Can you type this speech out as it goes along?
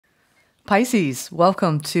Pisces,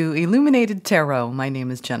 welcome to Illuminated Tarot. My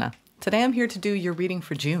name is Jenna. Today I'm here to do your reading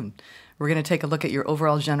for June. We're going to take a look at your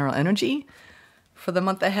overall general energy for the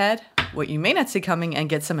month ahead, what you may not see coming, and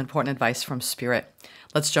get some important advice from Spirit.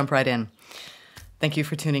 Let's jump right in. Thank you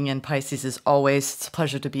for tuning in, Pisces. As always, it's a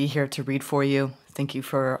pleasure to be here to read for you. Thank you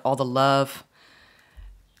for all the love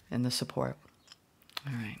and the support.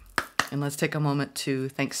 All right. And let's take a moment to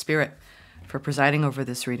thank Spirit for presiding over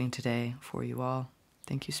this reading today for you all.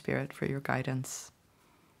 Thank you, Spirit, for your guidance.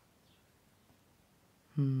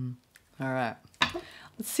 All right.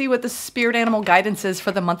 Let's see what the spirit animal guidance is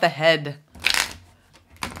for the month ahead.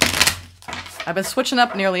 I've been switching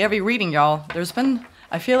up nearly every reading, y'all.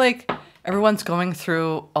 I feel like everyone's going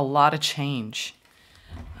through a lot of change.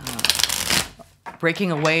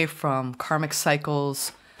 Breaking away from karmic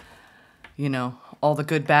cycles, all the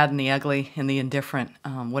good, bad, and the ugly, and the indifferent.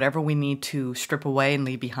 Whatever we need to strip away and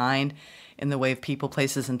leave behind in the way of people,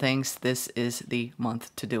 places, and things, this is the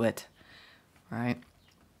month to do it, right?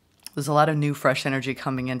 There's a lot of new, fresh energy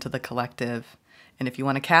coming into the collective. And if you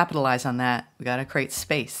want to capitalize on that, we got to create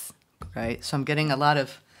space, right? So I'm getting a lot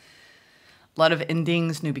of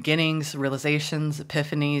endings, new beginnings, realizations,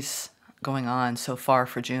 epiphanies going on so far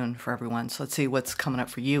for June for everyone. So let's see what's coming up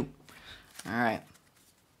for you. All right.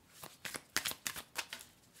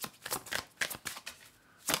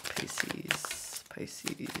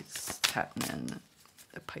 Pisces, tapping in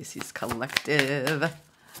the Pisces collective.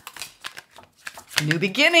 New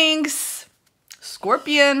beginnings.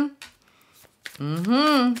 Scorpion.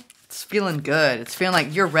 It's feeling good. It's feeling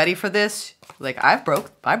like you're ready for this. Like I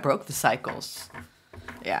broke the cycles.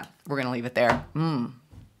 Yeah, we're gonna leave it there.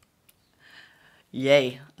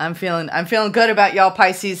 Yay. I'm feeling good about y'all,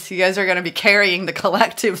 Pisces. You guys are gonna be carrying the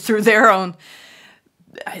collective through their own.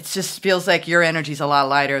 It just feels like your energy's a lot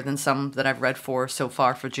lighter than some that I've read for so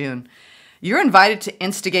far for June. You're invited to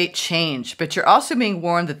instigate change, but you're also being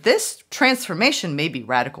warned that this transformation may be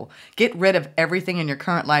radical. Get rid of everything in your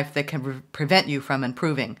current life that can prevent you from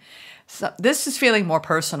improving. So this is feeling more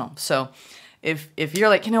personal. So if you're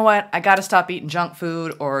like, you know what, I got to stop eating junk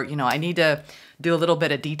food, or, I need to do a little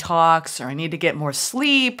bit of detox, or I need to get more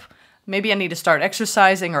sleep, maybe I need to start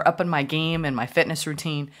exercising or upping my game and my fitness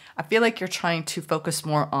routine. I feel like you're trying to focus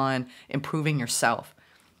more on improving yourself,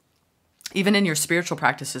 even in your spiritual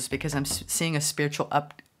practices, because I'm seeing a spiritual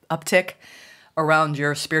uptick around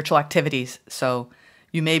your spiritual activities. So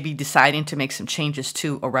you may be deciding to make some changes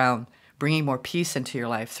too around bringing more peace into your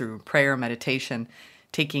life through prayer, meditation,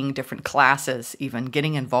 taking different classes, even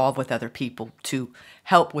getting involved with other people to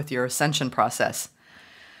help with your ascension process.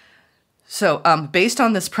 So based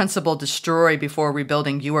on this principle, destroy before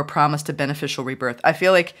rebuilding, you are promised a beneficial rebirth. I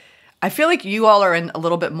feel like you all are in a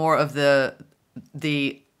little bit more of the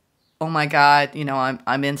oh my God,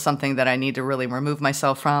 I'm in something that I need to really remove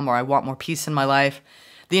myself from, or I want more peace in my life.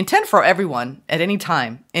 The intent for everyone at any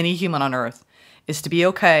time, any human on earth, is to be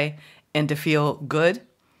okay and to feel good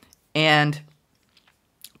and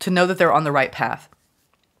to know that they're on the right path.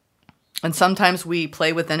 And sometimes we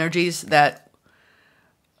play with energies that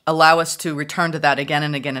allow us to return to that again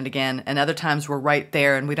and again and again. And other times we're right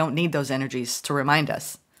there and we don't need those energies to remind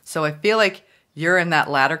us. So I feel like you're in that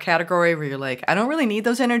latter category where you're like, I don't really need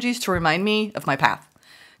those energies to remind me of my path,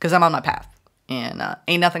 because I'm on my path and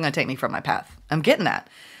ain't nothing gonna take me from my path. I'm getting that.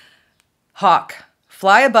 Hawk,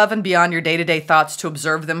 fly above and beyond your day-to-day thoughts to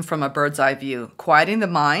observe them from a bird's eye view. Quieting the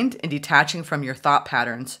mind and detaching from your thought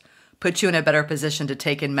patterns puts you in a better position to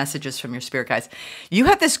take in messages from your spirit guides. You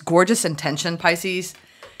have this gorgeous intention, Pisces,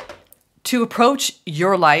 to approach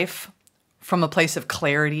your life from a place of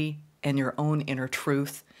clarity and your own inner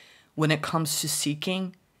truth when it comes to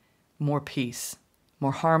seeking more peace,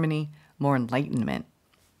 more harmony, more enlightenment.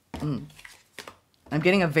 I'm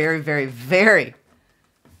getting a very, very, very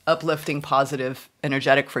uplifting, positive,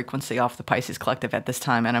 energetic frequency off the Pisces collective at this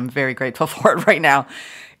time, and I'm very grateful for it right now.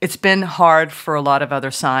 It's been hard for a lot of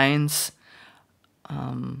other signs,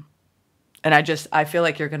 and I feel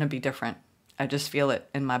like you're going to be different. I just feel it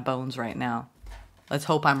in my bones right now. Let's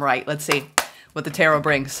hope I'm right. Let's see what the tarot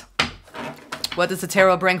brings. What does the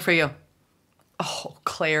tarot bring for you? Oh,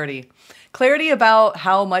 clarity. Clarity about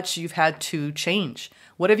how much you've had to change.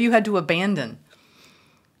 What have you had to abandon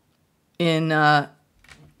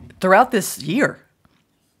throughout this year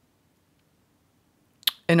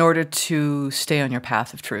in order to stay on your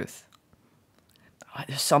path of truth?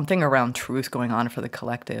 There's something around truth going on for the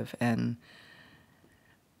collective, and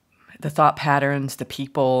the thought patterns, the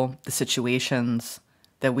people, the situations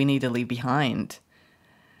that we need to leave behind.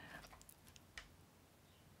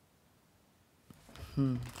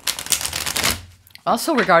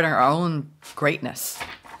 Also regarding our own greatness.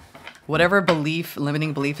 Whatever belief,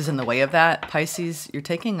 limiting belief is in the way of that, Pisces, you're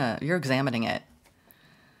examining it.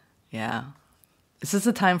 Yeah. This is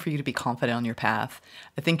the time for you to be confident on your path.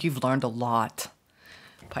 I think you've learned a lot,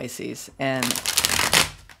 Pisces. And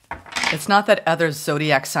it's not that other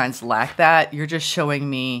zodiac signs lack that. You're just showing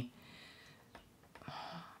me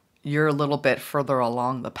you're a little bit further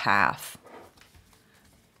along the path.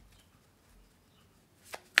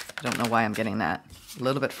 I don't know why I'm getting that. A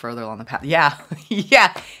little bit further along the path. Yeah.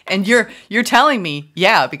 Yeah. And you're telling me,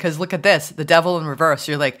 yeah, because look at this, the devil in reverse.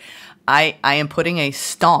 You're like, I am putting a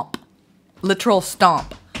stomp, literal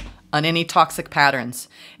stomp on any toxic patterns.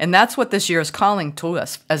 And that's what this year is calling to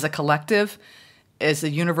us as a collective, as a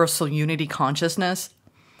universal unity consciousness.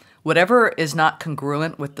 Whatever is not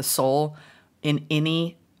congruent with the soul in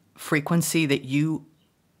any frequency that you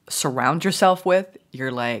surround yourself with,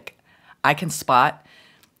 you're like, I can spot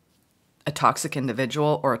a toxic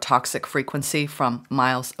individual or a toxic frequency from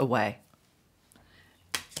miles away.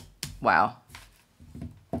 Wow.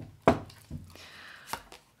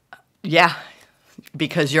 Yeah,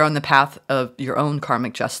 because you're on the path of your own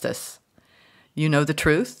karmic justice. You know the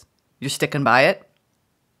truth. You're sticking by it.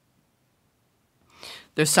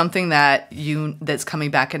 There's something that's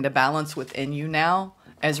coming back into balance within you now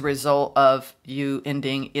as a result of you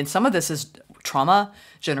ending. And some of this is trauma,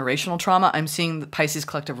 generational trauma. I'm seeing the Pisces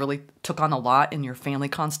collective really took on a lot in your family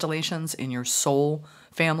constellations, in your soul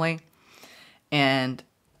family. And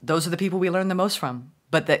those are the people we learn the most from,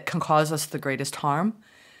 but that can cause us the greatest harm.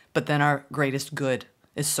 But then our greatest good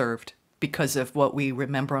is served because of what we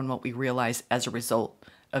remember and what we realize as a result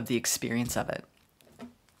of the experience of it.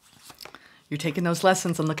 You're taking those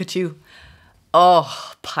lessons and look at you.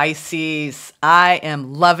 Oh, Pisces, I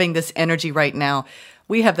am loving this energy right now.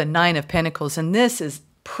 We have the Nine of Pentacles, and this is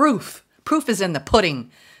proof. Proof is in the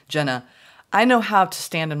pudding, Jenna. I know how to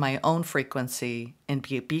stand in my own frequency and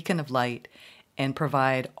be a beacon of light and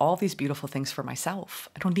provide all these beautiful things for myself.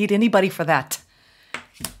 I don't need anybody for that.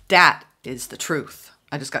 That is the truth.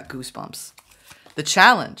 I just got goosebumps. The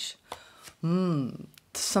challenge.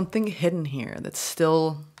 Something hidden here that's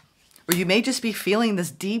still, or you may just be feeling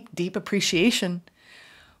this deep, deep appreciation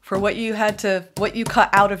for what you cut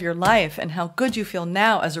out of your life and how good you feel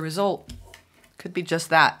now as a result. Could be just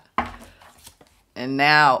that. And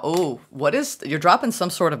now, you're dropping some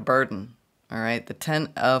sort of burden. All right. The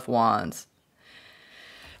 10 of Wands.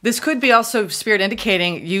 This could be also Spirit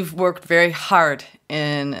indicating you've worked very hard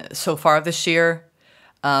so far this year.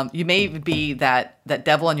 You may be that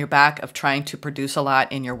devil on your back of trying to produce a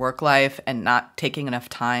lot in your work life and not taking enough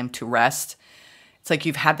time to rest. It's like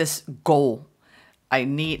you've had this goal.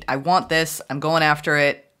 I want this. I'm going after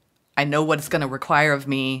it. I know what it's going to require of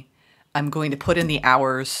me. I'm going to put in the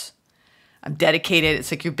hours. I'm dedicated. It's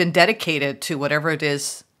like you've been dedicated to whatever it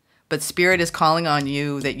is, but Spirit is calling on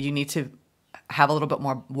you that you need to have a little bit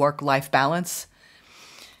more work-life balance,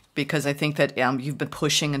 because I think that you've been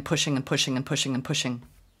pushing and pushing and pushing and pushing and pushing.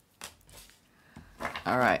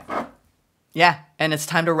 All right. Yeah, and it's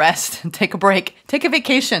time to rest and take a break. Take a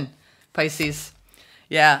vacation, Pisces.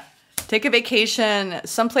 Yeah, take a vacation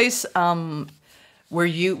someplace where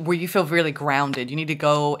you feel really grounded. You need to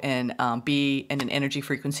go and be in an energy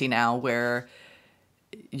frequency now where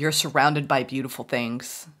you're surrounded by beautiful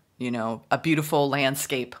things, a beautiful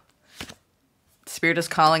landscape. Spirit is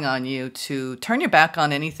calling on you to turn your back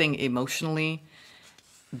on anything emotionally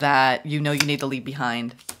that you need to leave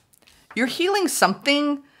behind. You're healing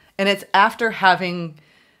something, and it's after having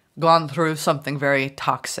gone through something very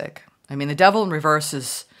toxic. I mean, the devil in reverse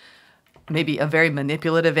is maybe a very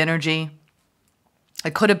manipulative energy.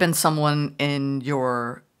 It could have been someone in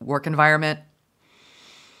your work environment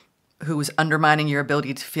who was undermining your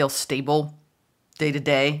ability to feel stable day to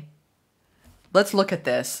day. Let's look at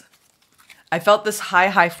this. I felt this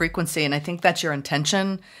high frequency, and I think that's your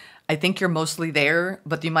intention. I think you're mostly there,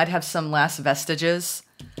 but you might have some last vestiges.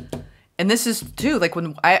 And this is too, like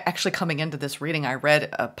when I actually coming into this reading, I read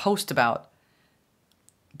a post about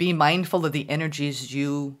be mindful of the energies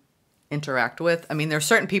you interact with. I mean, there are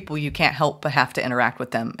certain people you can't help but have to interact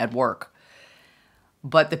with them at work.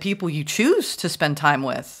 But the people you choose to spend time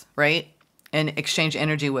with, right, and exchange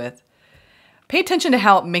energy with, pay attention to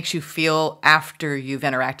how it makes you feel after you've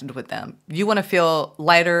interacted with them. You want to feel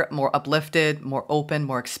lighter, more uplifted, more open,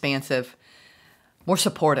 more expansive, more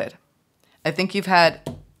supported. I think you've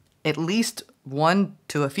had at least one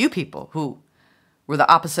to a few people who were the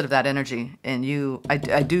opposite of that energy. And I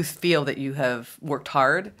do feel that you have worked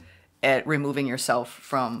hard at removing yourself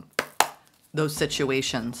from those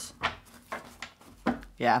situations.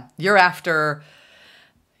 Yeah,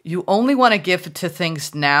 you only want to give to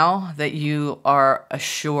things now that you are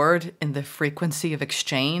assured in the frequency of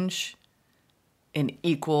exchange an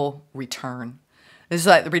equal return. This is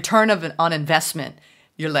like the return on investment.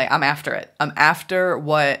 You're like, I'm after it. I'm after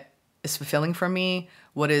what is fulfilling for me,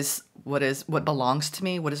 what belongs to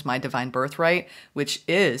me, what is my divine birthright, which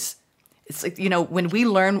is, it's like, when we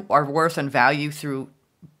learn our worth and value through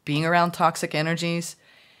being around toxic energies,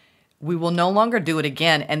 we will no longer do it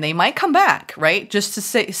again, and they might come back, right? Just to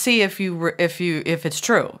see if it's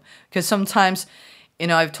true. Because sometimes,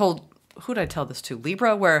 I've told, who did I tell this to?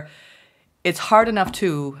 Libra, where it's hard enough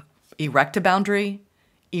to erect a boundary,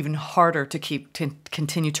 even harder to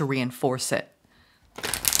continue to reinforce it.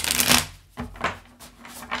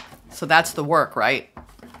 So that's the work, right?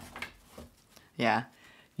 Yeah.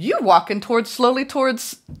 You're walking slowly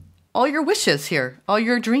towards all your wishes here, all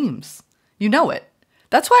your dreams. You know it.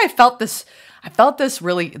 That's why I felt this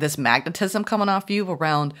magnetism coming off you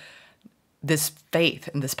around this faith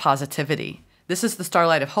and this positivity. This is the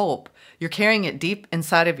starlight of hope. You're carrying it deep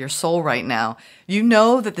inside of your soul right now. You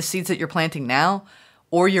know that the seeds that you're planting now,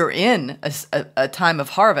 or you're in a time of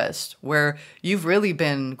harvest where you've really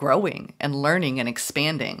been growing and learning and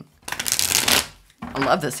expanding. I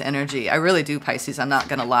love this energy. I really do, Pisces. I'm not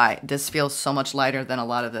going to lie. This feels so much lighter than a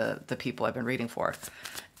lot of the people I've been reading for.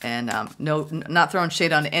 And no, not throwing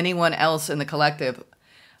shade on anyone else in the collective.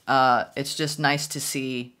 It's just nice to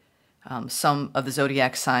see some of the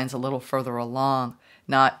zodiac signs a little further along,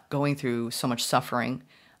 not going through so much suffering.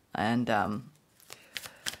 And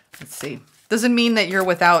let's see. Doesn't mean that you're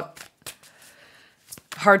without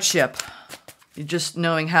hardship. You're just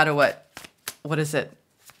knowing how to what is it?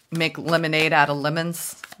 Make lemonade out of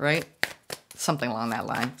lemons, right? Something along that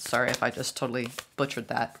line. Sorry if I just totally butchered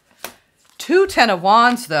that. 2 Ten of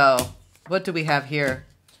Wands, though. What do we have here?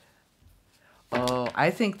 Oh,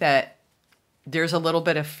 I think that there's a little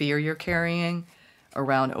bit of fear you're carrying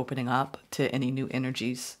around opening up to any new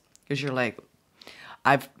energies. Because you're like,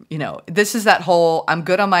 this is that whole, I'm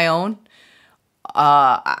good on my own.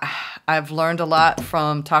 I've learned a lot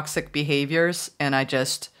from toxic behaviors, and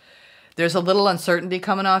there's a little uncertainty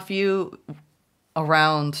coming off you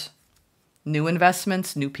around new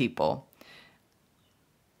investments, new people.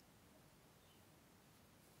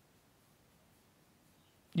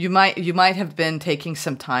 You might have been taking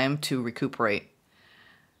some time to recuperate.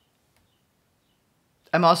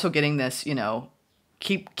 I'm also getting this,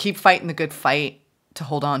 keep fighting the good fight to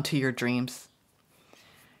hold on to your dreams.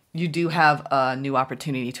 You do have a new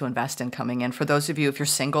opportunity to invest in coming in. For those of you, if you're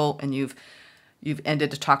single and you've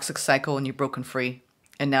ended a toxic cycle and you've broken free,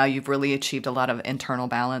 and now you've really achieved a lot of internal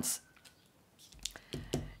balance.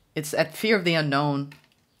 It's that fear of the unknown.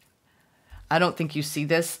 I don't think you see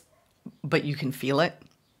this, but you can feel it.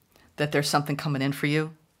 That there's something coming in for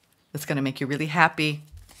you that's going to make you really happy,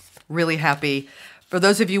 really happy. For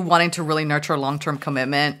those of you wanting to really nurture a long-term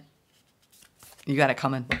commitment, you got it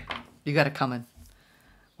coming. You got it coming.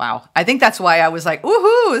 Wow. I think that's why I was like,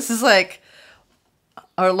 woohoo, this is like,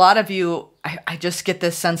 a lot of you, I just get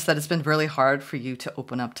this sense that it's been really hard for you to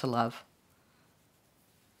open up to love.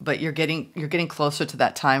 But you're getting closer to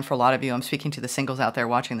that time for a lot of you. I'm speaking to the singles out there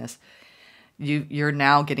watching this. You're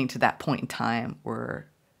now getting to that point in time where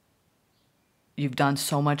you've done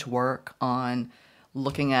so much work on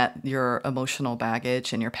looking at your emotional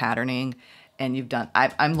baggage and your patterning. And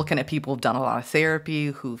I'm looking at people who've done a lot of therapy,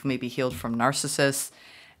 who've maybe healed from narcissists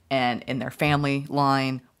and in their family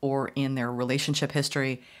line or in their relationship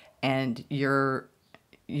history. And what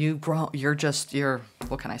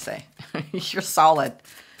can I say? You're solid.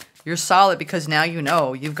 You're solid because now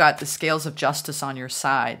you've got the scales of justice on your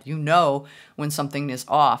side. You know when something is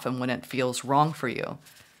off and when it feels wrong for you.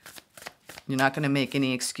 You're not going to make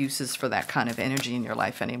any excuses for that kind of energy in your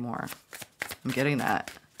life anymore. I'm getting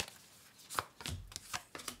that.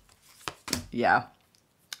 Yeah.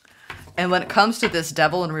 And when it comes to this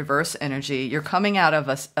devil in reverse energy, you're coming out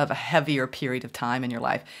of a heavier period of time in your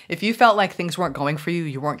life. If you felt like things weren't going for you,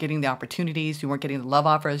 you weren't getting the opportunities, you weren't getting the love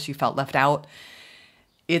offers, you felt left out,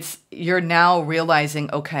 you're now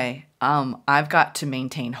realizing, okay, I've got to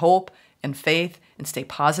maintain hope and faith and stay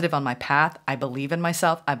positive on my path. I believe in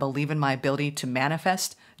myself. I believe in my ability to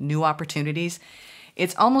manifest new opportunities.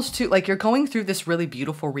 It's almost like you're going through this really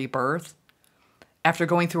beautiful rebirth after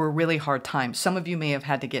going through a really hard time. Some of you may have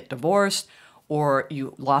had to get divorced, or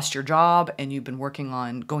you lost your job and you've been working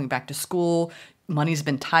on going back to school. Money's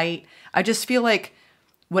been tight. I just feel like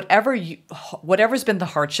whatever's been the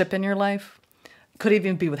hardship in your life, could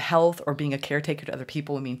even be with health or being a caretaker to other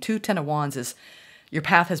people. I mean, 2 Ten of Wands is your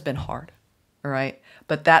path has been hard, all right?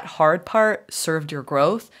 But that hard part served your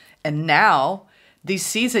growth. And now these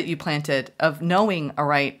seeds that you planted of knowing, all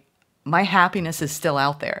right, my happiness is still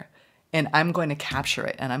out there. and I'm going to capture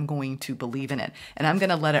it, and I'm going to believe in it, and I'm going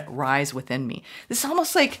to let it rise within me. This is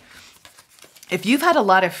almost like if you've had a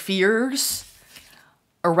lot of fears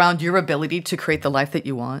around your ability to create the life that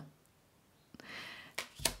you want,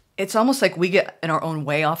 it's almost like we get in our own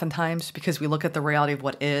way oftentimes because we look at the reality of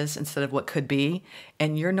what is instead of what could be.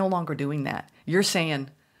 And you're no longer doing that. You're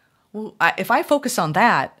saying, well, if I focus on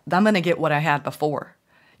that, I'm going to get what I had before.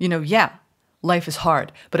 You know, yeah, life is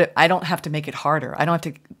hard, but I don't have to make it harder. I don't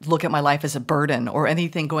have to look at my life as a burden or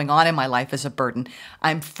anything going on in my life as a burden.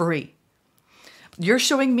 I'm free. You're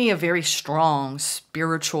showing me a very strong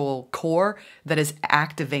spiritual core that is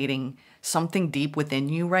activating something deep within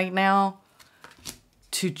you right now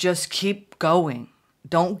to just keep going.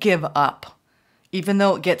 Don't give up. Even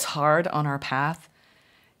though it gets hard on our path,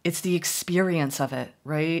 it's the experience of it,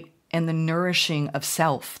 right? And the nourishing of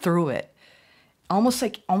self through it. Almost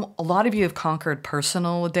like a lot of you have conquered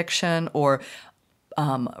personal addiction or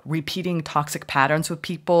repeating toxic patterns with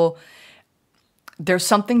people. There's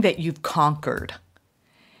something that you've conquered.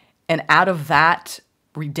 And out of that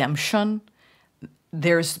redemption,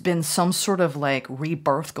 there's been some sort of like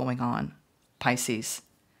rebirth going on, Pisces.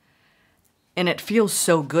 And it feels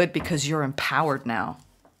so good because you're empowered now.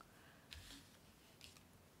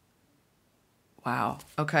 Wow.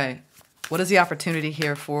 Okay. What is the opportunity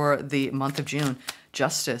here for the month of June?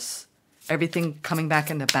 Justice. Everything coming back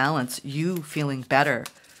into balance. You feeling better.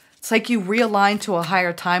 It's like you realign to a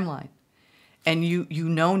higher timeline. And you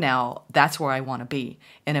know now that's where I want to be.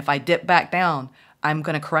 And if I dip back down, I'm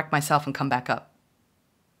going to correct myself and come back up.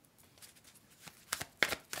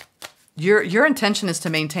 Your intention is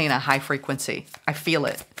to maintain a high frequency. I feel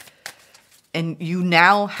it. And you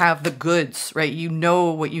now have the goods, right? You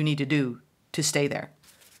know what you need to do to stay there.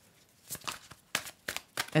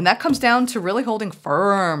 And that comes down to really holding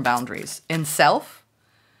firm boundaries in self,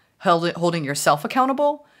 holding yourself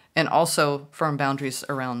accountable, and also firm boundaries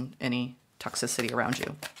around any toxicity around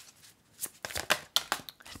you.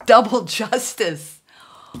 Double justice.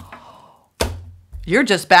 You're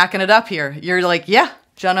just backing it up here. You're like, yeah,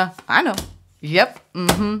 Jenna, I know. Yep.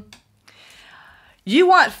 You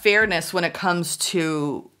want fairness when it comes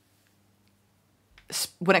to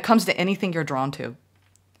anything you're drawn to.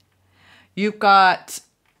 You've got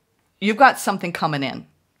something coming in.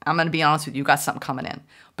 I'm going to be honest with you. You've got something coming in.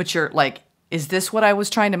 But you're like, is this what I was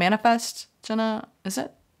trying to manifest, Jenna? Is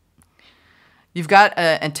it? You've got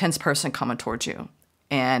an intense person coming towards you.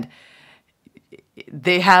 And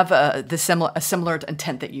they have a similar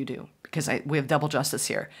intent that you do. Because we have double justice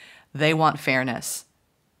here. They want fairness.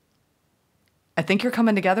 I think you're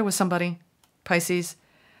coming together with somebody, Pisces.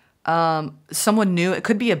 Someone new. It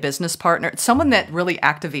could be a business partner. It's someone that really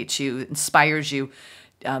activates you, inspires you,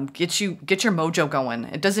 get your mojo going.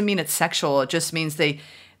 It doesn't mean it's sexual. It just means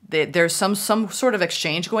there's some sort of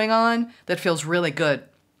exchange going on that feels really good.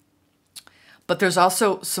 But there's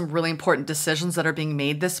also some really important decisions that are being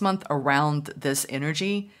made this month around this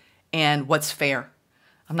energy and what's fair.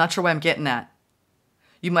 I'm not sure why I'm getting that.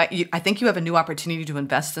 I think you have a new opportunity to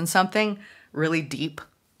invest in something really deep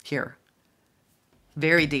here.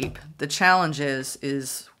 Very deep. The challenge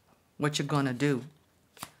is what you're going to do.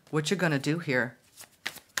 What you're going to do here.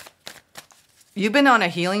 You've been on a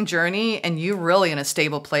healing journey and you're really in a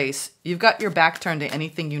stable place. You've got your back turned to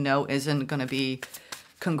anything you know isn't going to be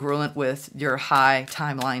congruent with your high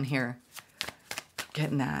timeline here.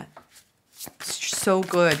 Getting that. It's so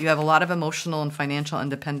good. You have a lot of emotional and financial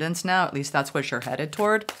independence now. At least that's what you're headed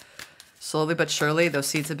toward. Slowly but surely, those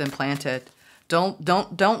seeds have been planted. Don't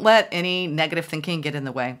let any negative thinking get in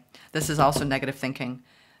the way. This is also negative thinking.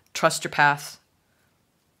 Trust your path.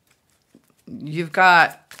 You've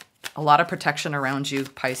got a lot of protection around you,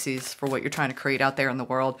 Pisces, for what you're trying to create out there in the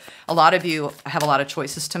world. A lot of you have a lot of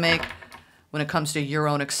choices to make when it comes to your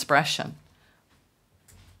own expression.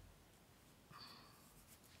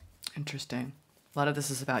 Interesting. A lot of this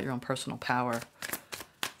is about your own personal power.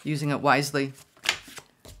 Using it wisely.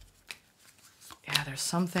 Yeah, there's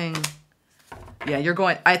something. Yeah, you're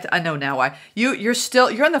going. I know now why. You're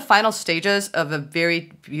in the final stages of a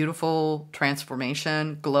very beautiful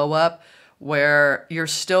transformation, glow up, where you're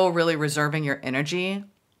still really reserving your energy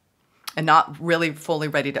and not really fully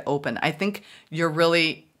ready to open. I think you're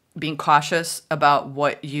really being cautious about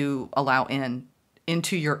what you allow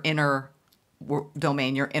into your inner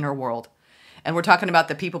domain, your inner world. And we're talking about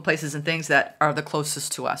the people, places, and things that are the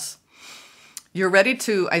closest to us. You're ready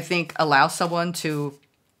to, I think, allow someone to,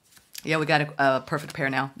 yeah, we got a perfect pair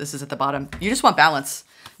now. This is at the bottom. You just want balance.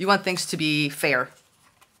 You want things to be fair,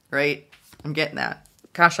 right? I'm getting that.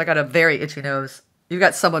 Gosh, I got a very itchy nose. You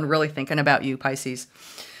got someone really thinking about you, Pisces.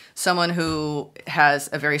 Someone who has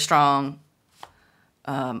a very strong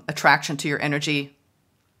attraction to your energy.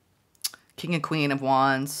 King and Queen of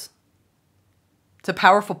Wands. It's a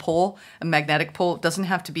powerful pull, a magnetic pull. It doesn't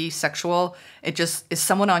have to be sexual. It just is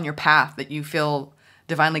someone on your path that you feel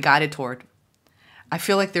divinely guided toward. I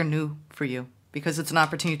feel like they're new for you because it's an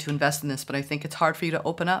opportunity to invest in this, but I think it's hard for you to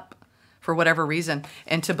open up for whatever reason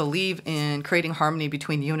and to believe in creating harmony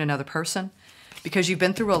between you and another person because you've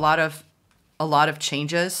been through a lot of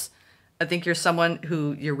changes. I think you're someone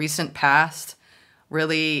who your recent past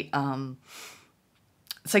really,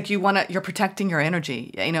 it's like you're protecting your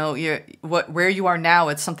energy. You know, where you are now,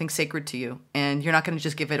 it's something sacred to you and you're not going to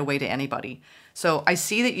just give it away to anybody. So I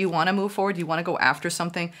see that you want to move forward. You want to go after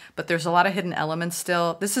something, but there's a lot of hidden elements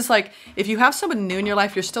still. This is like, if you have someone new in your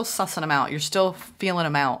life, you're still sussing them out. You're still feeling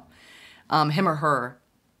them out, him or her,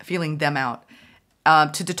 feeling them out,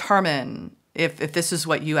 to determine if this is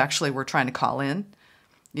what you actually were trying to call in.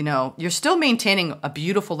 You know, you're still maintaining a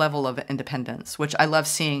beautiful level of independence, which I love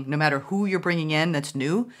seeing no matter who you're bringing in that's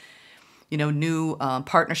new, you know, new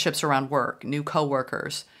partnerships around work, new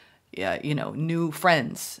coworkers, yeah, you know, new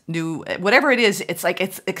friends, new, whatever it is, it's like,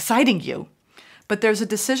 it's exciting you. But there's a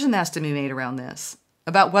decision that has to be made around this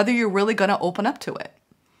about whether you're really going to open up to it.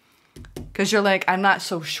 Because you're like, I'm not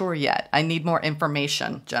so sure yet. I need more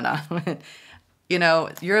information, Jenna. You know,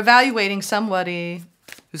 you're evaluating somebody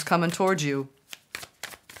who's coming towards you.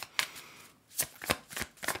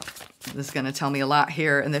 This is going to tell me a lot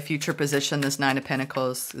here in the future position, this Nine of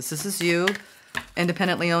Pentacles. This is you,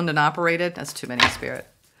 independently owned and operated. That's too many, Spirit.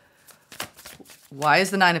 Why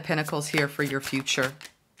is the Nine of Pentacles here for your future?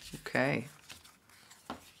 Okay.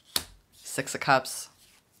 Six of Cups.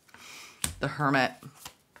 The Hermit.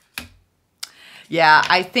 Yeah,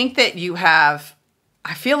 I think that you have,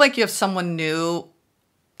 I feel like you have someone new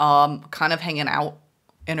kind of hanging out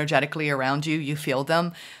energetically around you. You feel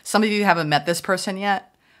them. Some of you haven't met this person yet.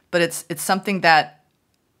 But it's something that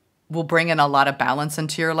will bring in a lot of balance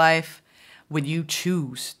into your life when you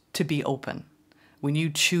choose to be open, when you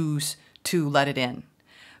choose to let it in.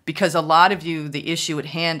 Because a lot of you, the issue at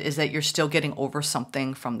hand is that you're still getting over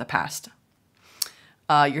something from the past.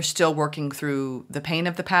 You're still working through the pain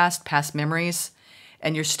of the past memories,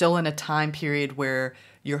 and you're still in a time period where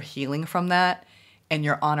you're healing from that and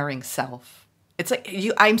you're honoring self. It's like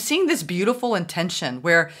I'm seeing this beautiful intention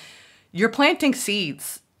where you're planting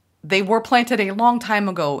seeds. They were planted a long time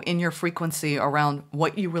ago in your frequency around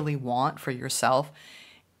what you really want for yourself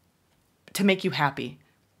to make you happy.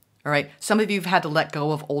 All right. Some of you have had to let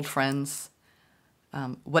go of old friends.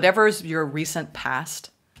 Whatever's your recent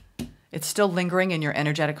past, it's still lingering in your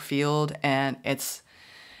energetic field, and it's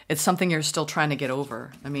something you're still trying to get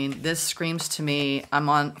over. I mean, this screams to me,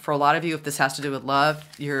 for a lot of you, if this has to do with love,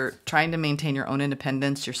 you're trying to maintain your own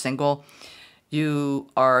independence. You're single. You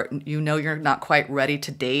know you're not quite ready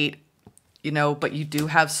to date, you know, but you do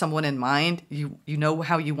have someone in mind. You know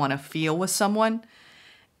how you want to feel with someone,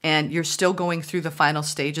 and you're still going through the final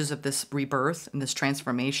stages of this rebirth and this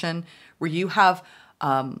transformation where you have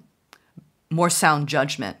more sound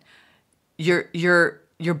judgment. You're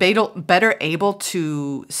better able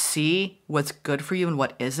to see what's good for you and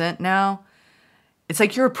what isn't now. It's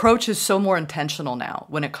like your approach is so more intentional now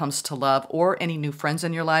when it comes to love or any new friends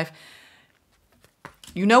in your life.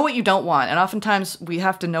 You know what you don't want. And oftentimes we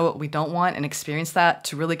have to know what we don't want and experience that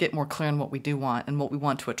to really get more clear on what we do want and what we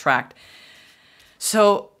want to attract.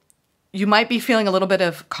 So you might be feeling a little bit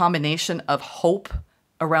of combination of hope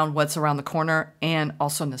around what's around the corner and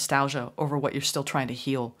also nostalgia over what you're still trying to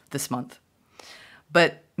heal this month.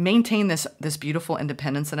 But maintain this beautiful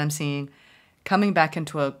independence that I'm seeing, coming back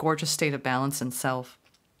into a gorgeous state of balance and self.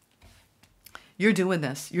 You're doing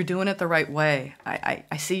this. You're doing it the right way.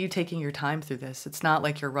 I see you taking your time through this. It's not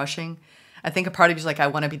like you're rushing. I think a part of you is like, I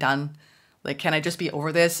want to be done. Like, can I just be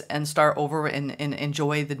over this and start over and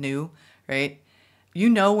enjoy the new, right? You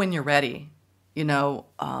know when you're ready. You know,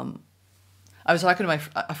 I was talking to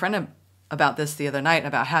a friend about this the other night,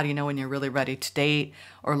 about how do you know when you're really ready to date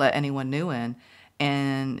or let anyone new in.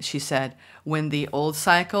 And she said, when the old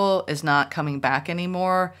cycle is not coming back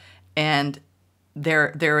anymore and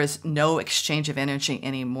there is no exchange of energy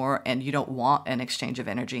anymore, and you don't want an exchange of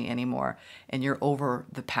energy anymore, and you're over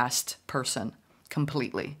the past person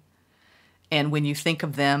completely. And when you think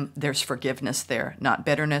of them, there's forgiveness there, not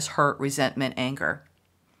bitterness, hurt, resentment, anger.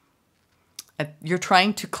 You're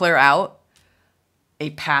trying to clear out a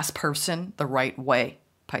past person the right way,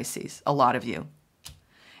 Pisces, a lot of you.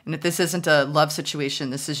 And if this isn't a love situation,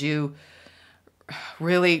 this is you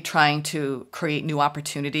really trying to create new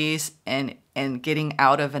opportunities and getting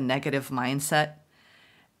out of a negative mindset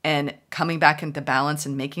and coming back into balance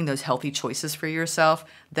and making those healthy choices for yourself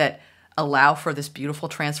that allow for this beautiful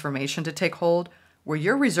transformation to take hold where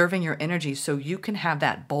you're reserving your energy so you can have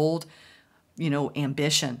that bold,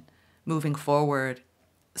 ambition moving forward.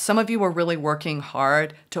 Some of you are really working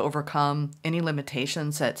hard to overcome any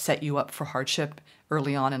limitations that set you up for hardship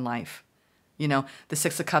early on in life. The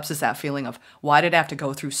Six of Cups is that feeling of, why did I have to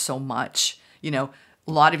go through so much? A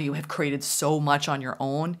lot of you have created so much on your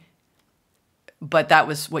own, but that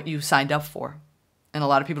was what you signed up for. And a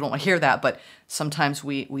lot of people don't want to hear that, but sometimes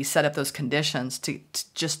we set up those conditions to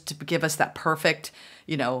just to give us that perfect,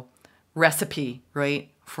 recipe, right,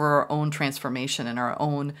 for our own transformation and our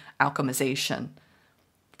own alchemization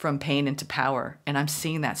from pain into power. And I'm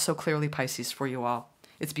seeing that so clearly, Pisces, for you all.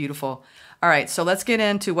 It's beautiful. All right, so let's get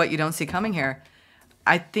into what you don't see coming here.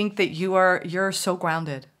 I think that you're so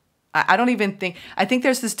grounded. I think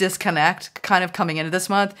there's this disconnect kind of coming into this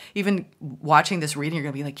month. Even watching this reading, you're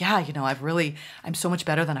going to be like, yeah, I'm so much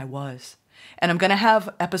better than I was. And I'm going to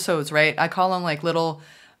have episodes, right? I call them like little,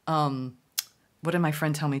 what did my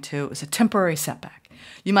friend tell me too? It was a temporary setback.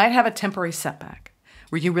 You might have a temporary setback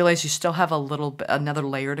where you realize you still have another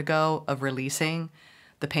layer to go of releasing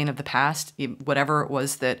the pain of the past, whatever it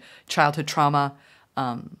was, that childhood trauma,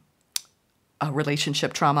 a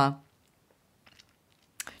relationship trauma.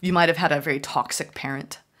 You might have had a very toxic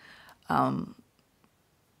parent.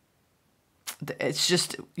 It's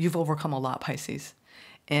just, you've overcome a lot, Pisces.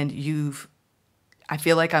 And I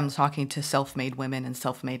feel like I'm talking to self-made women and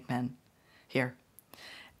self-made men here.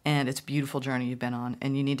 And it's a beautiful journey you've been on.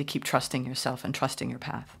 And you need to keep trusting yourself and trusting your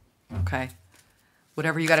path. Okay?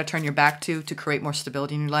 Whatever you got to turn your back to create more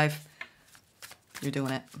stability in your life, you're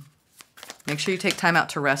doing it. Make sure you take time out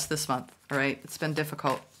to rest this month. All right? It's been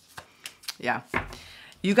difficult. Yeah.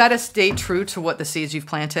 You got to stay true to what the seeds you've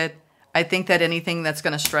planted. I think that anything that's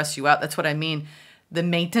going to stress you out, that's what I mean. The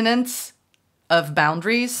maintenance of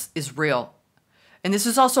boundaries is real. And this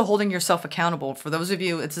is also holding yourself accountable. For those of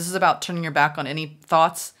you, this is about turning your back on any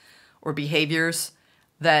thoughts or behaviors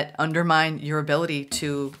that undermine your ability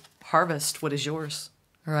to harvest what is yours.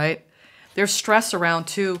 All right? There's stress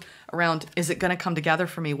around, is it going to come together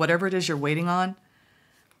for me? Whatever it is you're waiting on,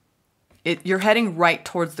 you're heading right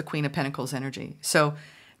towards the Queen of Pentacles energy. So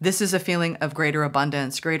this is a feeling of greater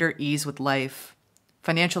abundance, greater ease with life,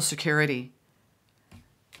 financial security.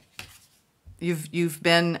 You've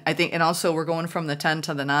been, I think, and also we're going from the 10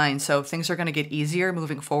 to the 9, so things are going to get easier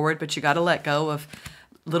moving forward, but you got to let go of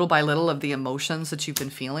little by little of the emotions that you've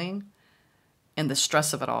been feeling and the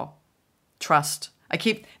stress of it all. Trust.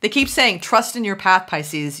 They keep saying, trust in your path,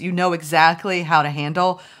 Pisces. You know exactly how to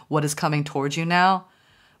handle what is coming towards you now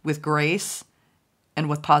with grace and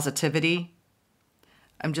with positivity.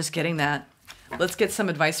 I'm just getting that. Let's get some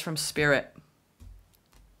advice from Spirit.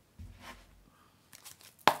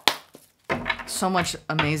 So much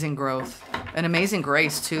amazing growth and amazing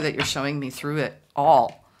grace too that you're showing me through it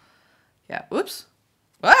all. Yeah. Oops.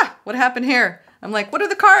 What happened here? I'm like, what are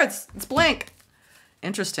the cards? It's blank.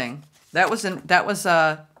 Interesting. It's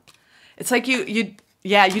like you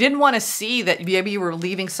didn't want to see that maybe you were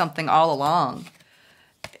leaving something all along.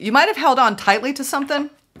 You might have held on tightly to something,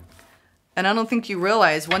 and I don't think you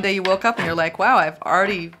realize one day you woke up and you're like, wow, I've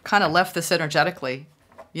already kind of left this energetically,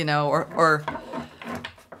 or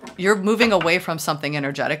you're moving away from something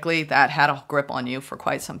energetically that had a grip on you for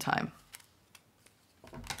quite some time.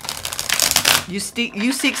 You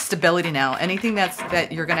seek stability now. Anything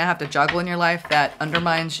that you're going to have to juggle in your life that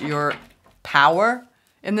undermines your power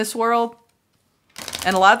in this world.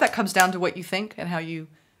 And a lot of that comes down to what you think and how you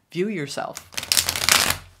view yourself.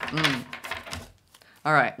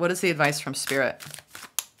 All right. What is the advice from Spirit?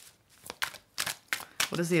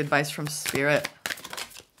 What is the advice from Spirit?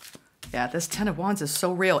 Yeah, this 10 of Wands is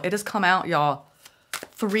so real. It has come out, y'all,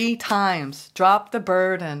 3 times. Drop the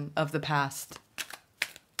burden of the past.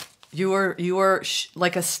 You are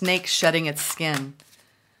like a snake shedding its skin.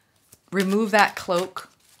 Remove that cloak.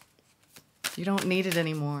 You don't need it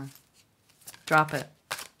anymore. Drop it.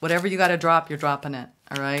 Whatever you got to drop, you're dropping it.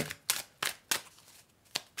 All right?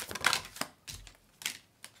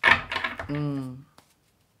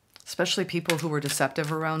 Especially people who were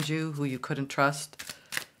deceptive around you, who you couldn't trust.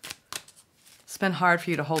 It's been hard for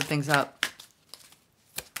you to hold things up.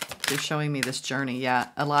 You're showing me this journey. Yeah,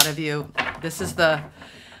 a lot of you, this is the...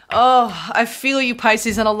 Oh, I feel you,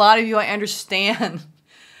 Pisces, and a lot of you, I understand.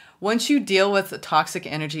 Once you deal with the toxic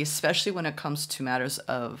energy, especially when it comes to matters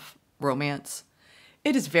of romance,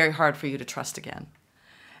 it is very hard for you to trust again.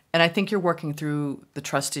 And I think you're working through the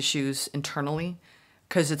trust issues internally,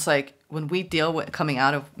 because it's like when we deal with coming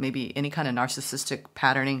out of maybe any kind of narcissistic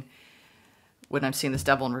patterning, when I'm seeing this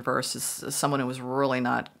devil in reverse, is someone who was really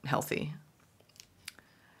not healthy.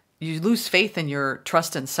 You lose faith in your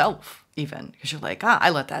trust in self, even, because you're like, I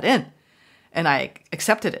let that in. And I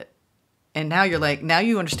accepted it. And now you're like, now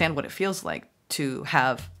you understand what it feels like to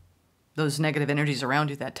have those negative energies around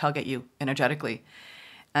you that tug at you energetically.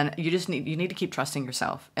 And you need to keep trusting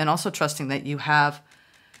yourself, and also trusting that you have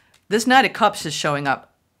this Knight of Cups is showing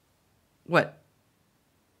up. What?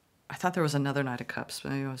 I thought there was another Knight of Cups,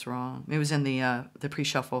 but maybe I was wrong. It was in the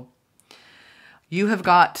pre-shuffle. You have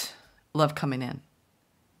got love coming in.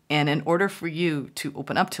 And in order for you to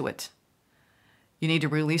open up to it, you need to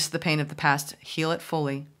release the pain of the past, heal it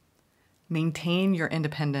fully, maintain your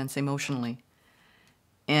independence emotionally,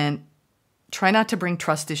 and try not to bring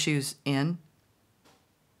trust issues in.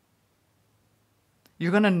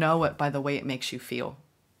 You're going to know it by the way it makes you feel.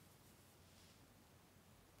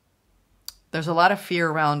 There's a lot of fear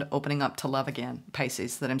around opening up to love again,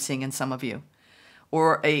 Pisces, that I'm seeing in some of you.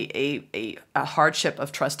 Or a hardship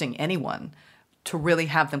of trusting anyone to really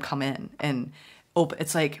have them come in and open.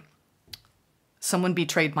 It's like someone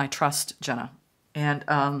betrayed my trust, Jenna. And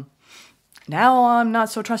now I'm not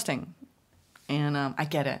so trusting. And I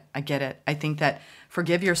get it. I get it. I think that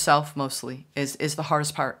forgive yourself mostly is the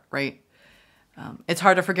hardest part, right? It's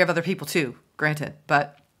hard to forgive other people too, granted.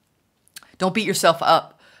 But don't beat yourself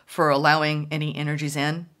up for allowing any energies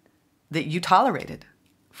in that you tolerated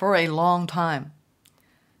for a long time.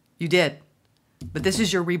 You did. But this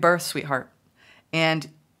is your rebirth, sweetheart. And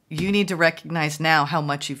you need to recognize now how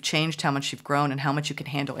much you've changed, how much you've grown, and how much you can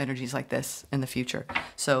handle energies like this in the future.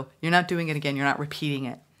 So you're not doing it again. You're not repeating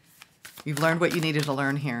it. You've learned what you needed to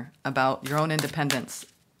learn here about your own independence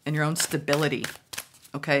and your own stability.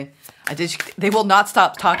 Okay? They will not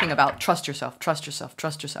stop talking about trust yourself, trust yourself,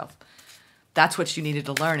 trust yourself. That's what you needed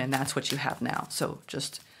to learn, and that's what you have now. So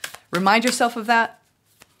just remind yourself of that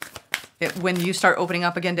when you start opening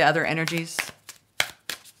up again to other energies.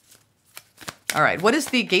 All right, what is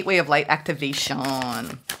the Gateway of Light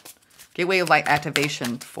activation? Gateway of Light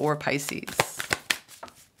activation for Pisces.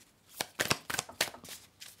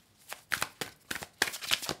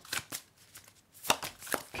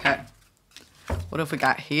 Okay. What have we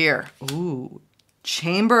got here? Ooh,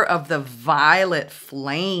 Chamber of the Violet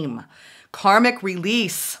Flame. Karmic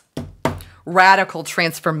release. Radical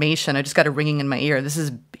transformation. I just got a ringing in my ear. This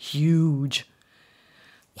is huge.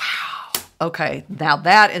 Wow. Okay, now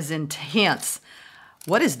that is intense.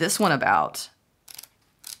 What is this one about?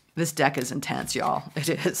 This deck is intense, y'all. It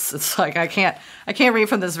is. It's like I can't read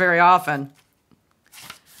from this very often.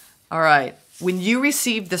 All right. When you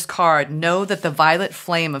receive this card, know that the violet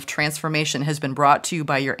flame of transformation has been brought to you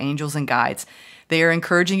by your angels and guides. They are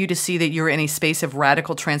encouraging you to see that you're in a space of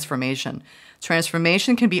radical transformation.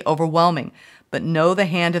 Transformation can be overwhelming, but know the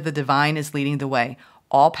hand of the divine is leading the way.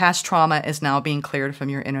 All past trauma is now being cleared from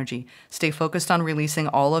your energy. Stay focused on releasing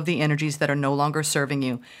all of the energies that are no longer serving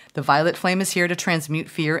you. The violet flame is here to transmute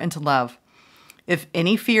fear into love. If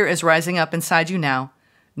any fear is rising up inside you now,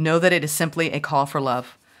 know that it is simply a call for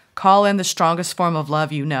love. Call in the strongest form of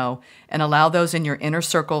love you know and allow those in your inner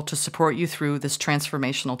circle to support you through this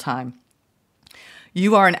transformational time.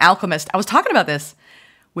 You are an alchemist. I was talking about this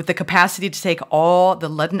with the capacity to take all the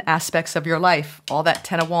leaden aspects of your life, all that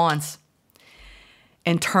 10 of Wands,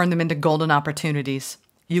 and turn them into golden opportunities.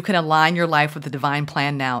 You can align your life with the divine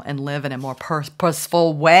plan now and live in a more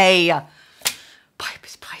purposeful way.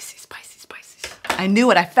 Pisces, Pisces, Pisces, Pisces. I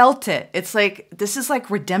knew it. I felt it. It's like, this is like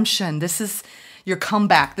redemption. This is your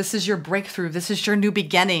comeback. This is your breakthrough. This is your new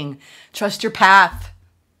beginning. Trust your path,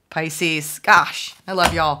 Pisces. Gosh, I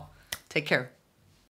love y'all. Take care.